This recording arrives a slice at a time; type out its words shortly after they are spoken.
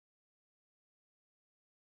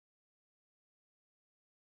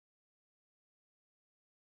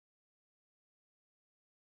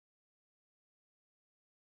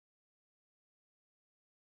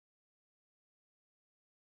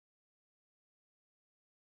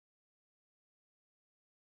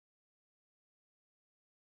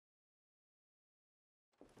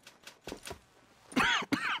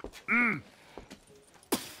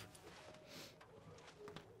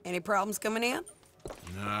Any problems coming in?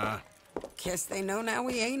 Nah. Guess they know now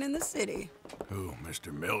we ain't in the city. Who,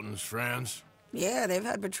 Mr. Milton's friends? Yeah, they've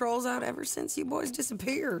had patrols out ever since you boys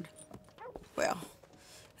disappeared. Well,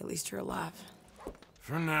 at least you're alive.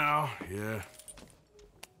 For now, yeah.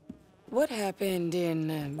 What happened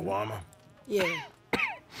in, Guama? Yeah.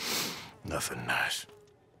 Nothing nice.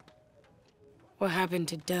 What happened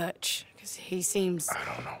to Dutch? Because he seems... I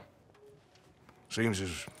don't know. Seems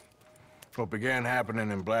as what began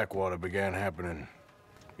happening in Blackwater began happening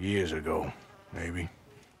years ago, maybe.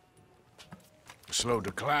 A slow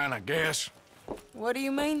decline, I guess. What do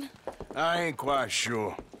you mean? I ain't quite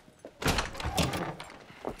sure.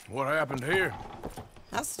 What happened here?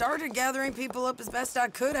 I started gathering people up as best I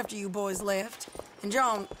could after you boys left. And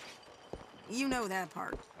John, you know that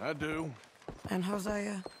part. I do. And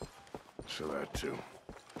Hosea? So that too.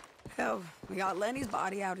 Hell, we got Lenny's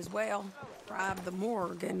body out as well. Bribed the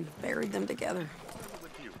morgue and buried them together.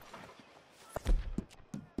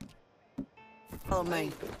 Follow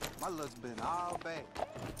me. My luck's been all bad.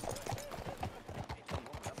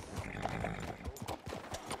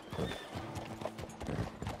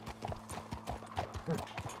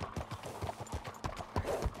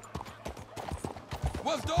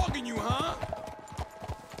 What's dogging you, huh?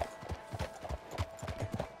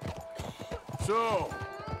 So,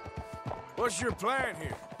 what's your plan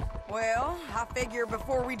here? Well, I figure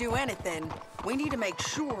before we do anything, we need to make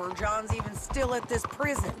sure John's even still at this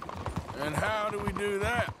prison. And how do we do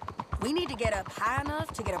that? We need to get up high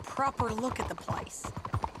enough to get a proper look at the place.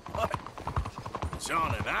 What? It's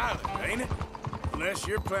on an island, ain't it? Unless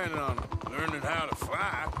you're planning on learning how to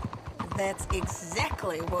fly. That's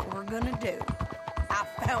exactly what we're gonna do. I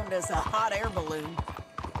found us a hot air balloon.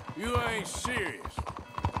 You ain't serious.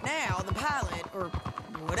 Now, the pilot, or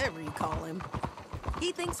whatever you call him,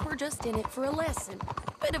 he thinks we're just in it for a lesson.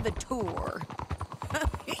 Bit of a tour.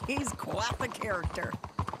 He's quite the character.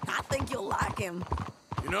 I think you'll like him.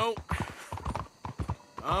 You know,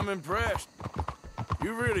 I'm impressed.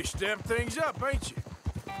 You really stepped things up, ain't you?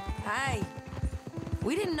 Hey,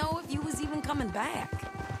 we didn't know if you was even coming back.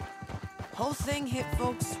 Whole thing hit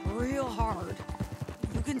folks real hard.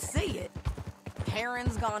 You can see it.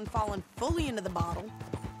 Heron's gone falling fully into the bottle.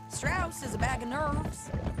 Strauss is a bag of nerves.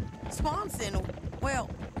 Swanson, well,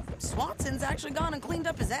 Swanson's actually gone and cleaned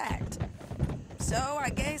up his act. So I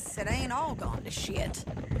guess it ain't all gone to shit.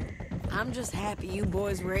 I'm just happy you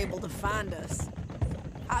boys were able to find us.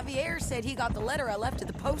 Javier said he got the letter I left at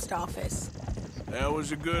the post office. That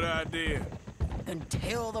was a good idea.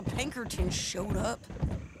 Until the Pinkertons showed up.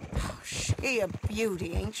 Oh, she a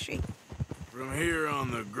beauty, ain't she? From here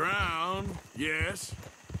on the ground, yes.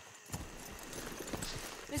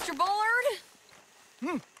 Mr.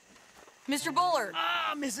 Bullard? Mr. Bullard.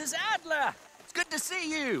 Ah, Mrs. Adler! It's good to see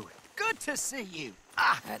you. Good to see you.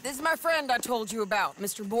 This is my friend I told you about,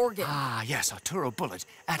 Mr. Morgan. Ah, yes, Arturo Bullard.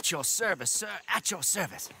 At your service, sir. At your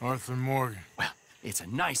service. Arthur Morgan. Well, it's a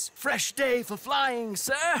nice, fresh day for flying,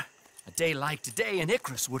 sir. A day like today, an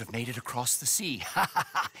Icarus would have made it across the sea.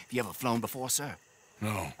 Have you ever flown before, sir?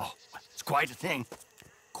 No. Oh, it's quite a thing.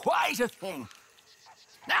 Quite a thing.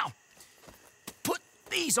 Now, put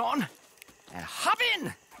these on and hop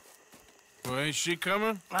in. Well, ain't she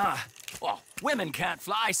coming? Well, women can't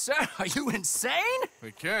fly, sir. Are you insane?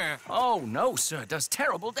 We can't. Oh, no, sir. It does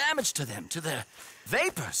terrible damage to them, to their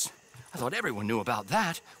vapors. I thought everyone knew about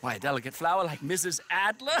that. Why, a delicate flower like Mrs.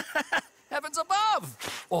 Adler? Heavens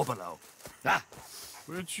above. Or below.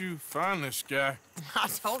 Where'd you find this guy? I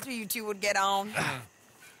told you two would get on.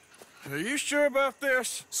 Are you sure about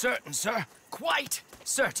this? Certain, sir. Quite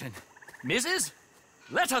certain. Mrs.,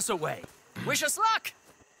 let us away. Wish us luck.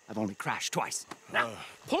 I've only crashed twice. Now,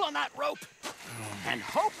 pull on that rope and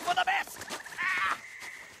hope for the best.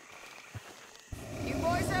 You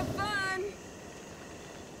boys have fun.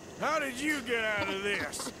 How did you get out of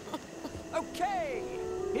this? Okay,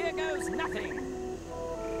 here goes nothing.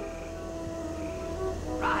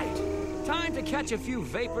 Right, time to catch a few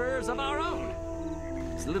vapors of our own.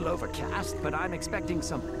 It's a little overcast, but I'm expecting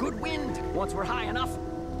some good wind once we're high enough.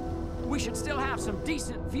 We should still have some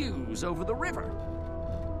decent views over the river.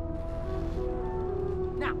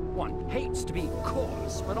 Now, one hates to be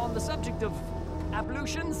coarse, but on the subject of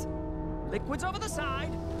ablutions, liquids over the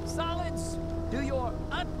side, solids, do your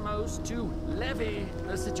utmost to levy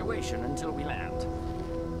the situation until we land.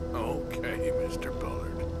 Okay, Mr.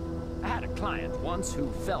 Bullard. I had a client once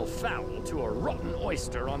who fell foul to a rotten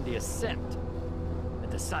oyster on the ascent. A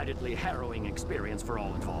decidedly harrowing experience for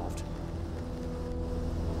all involved.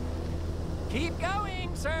 Keep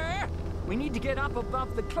going, sir! We need to get up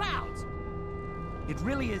above the clouds. It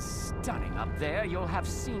really is stunning up there. You'll have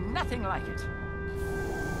seen nothing like it.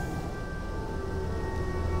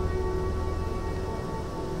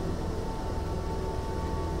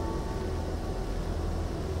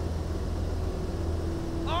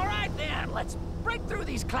 All right then, let's break through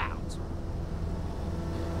these clouds.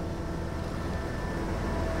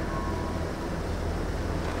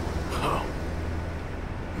 Oh,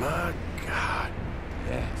 my God.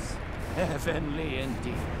 Yes, heavenly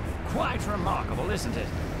indeed. Quite remarkable, isn't it?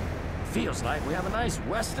 Feels like we have a nice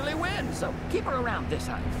westerly wind, so keep her around this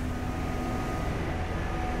height.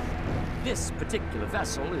 This particular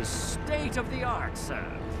vessel is state-of-the-art, sir.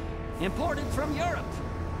 Imported from Europe.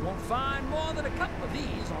 Won't find more than a couple of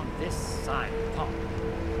these on this side of the pond.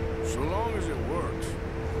 So long as it works.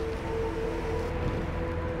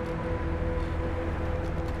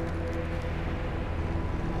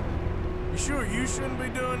 You sure you shouldn't be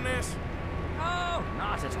doing this? Oh,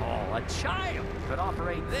 not at all. A child could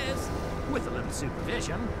operate this with a little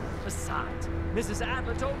supervision. Besides, Mrs.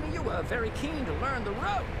 Adler told me you were very keen to learn the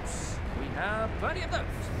ropes. We have plenty of those.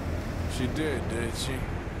 She did she?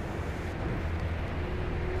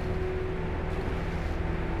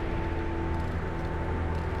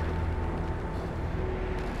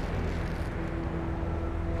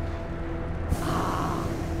 Ah,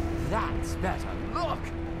 that's better. Look,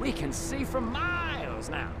 we can see for miles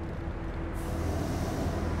now.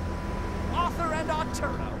 Arthur and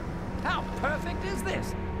Arturo. How perfect is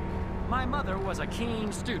this? My mother was a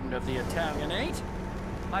keen student of the Italianate.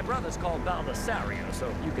 My brother's called Baldessario,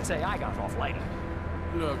 so you could say I got off later.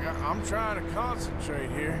 Look, I'm trying to concentrate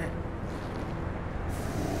here.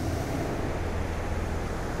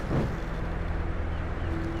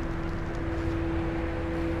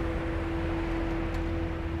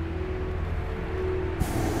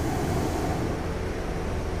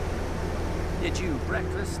 Did you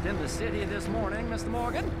breakfast in the city this morning, Mr.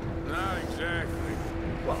 Morgan? Not exactly.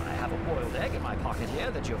 Well, I have a boiled egg in my pocket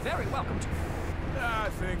here that you're very welcome to. I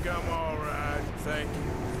think I'm all right, thank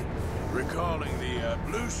you. Recalling the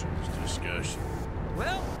ablutions discussion.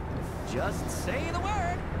 Well, just say the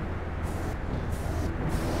word.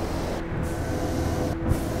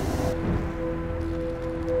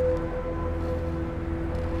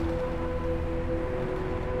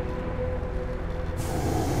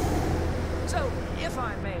 So, if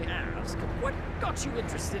I may ask, what got you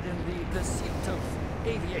interested in the pursuit of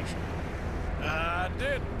aviation? I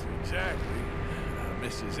didn't, exactly.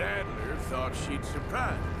 Mrs. Adler thought she'd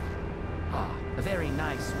surprise me. Ah, a very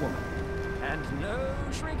nice woman. And no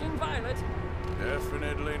shrinking violet.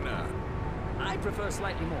 Definitely not. I prefer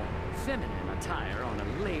slightly more feminine attire on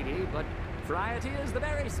a lady, but variety is the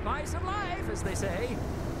very spice of life, as they say.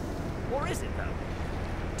 Or is it, though?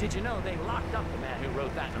 Did you know they locked up the man who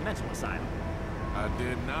wrote that in a mental asylum? I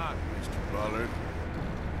did not, Mr. Bullard.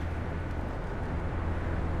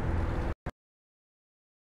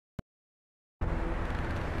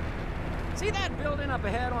 See that building up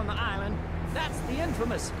ahead on the island? That's the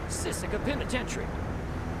infamous Sisika Penitentiary.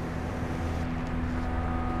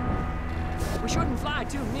 We shouldn't fly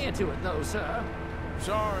too near to it, though, sir.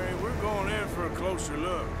 Sorry, we're going in for a closer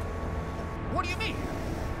look. What do you mean?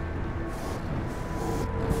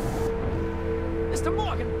 Mr.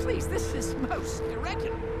 Morgan, please, this is most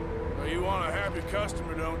irregular. Well, you want a happy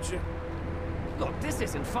customer, don't you? Look, this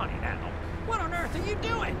isn't funny now. What on earth are you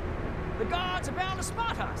doing? The guards are bound to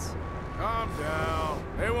spot us. Calm down.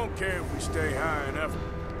 They won't care if we stay high enough.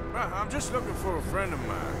 I'm just looking for a friend of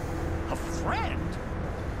mine. A friend?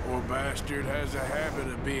 Poor bastard has a habit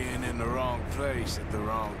of being in the wrong place at the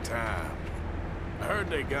wrong time. I heard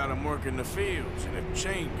they got him working the fields in a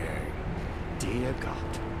chain gang. Dear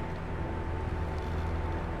God.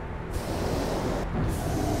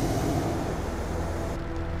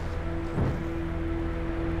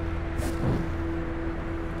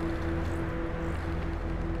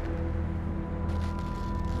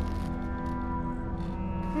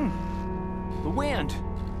 The wind.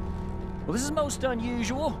 Well, this is most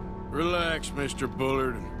unusual. Relax, Mr.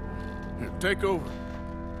 Bullard. Here, take over.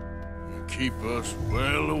 Keep us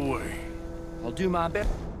well away. I'll do my best.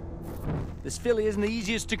 This filly isn't the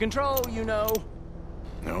easiest to control, you know.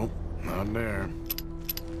 Nope, not there.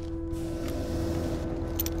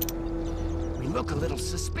 We look a little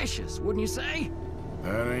suspicious, wouldn't you say?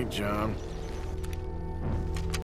 That ain't John.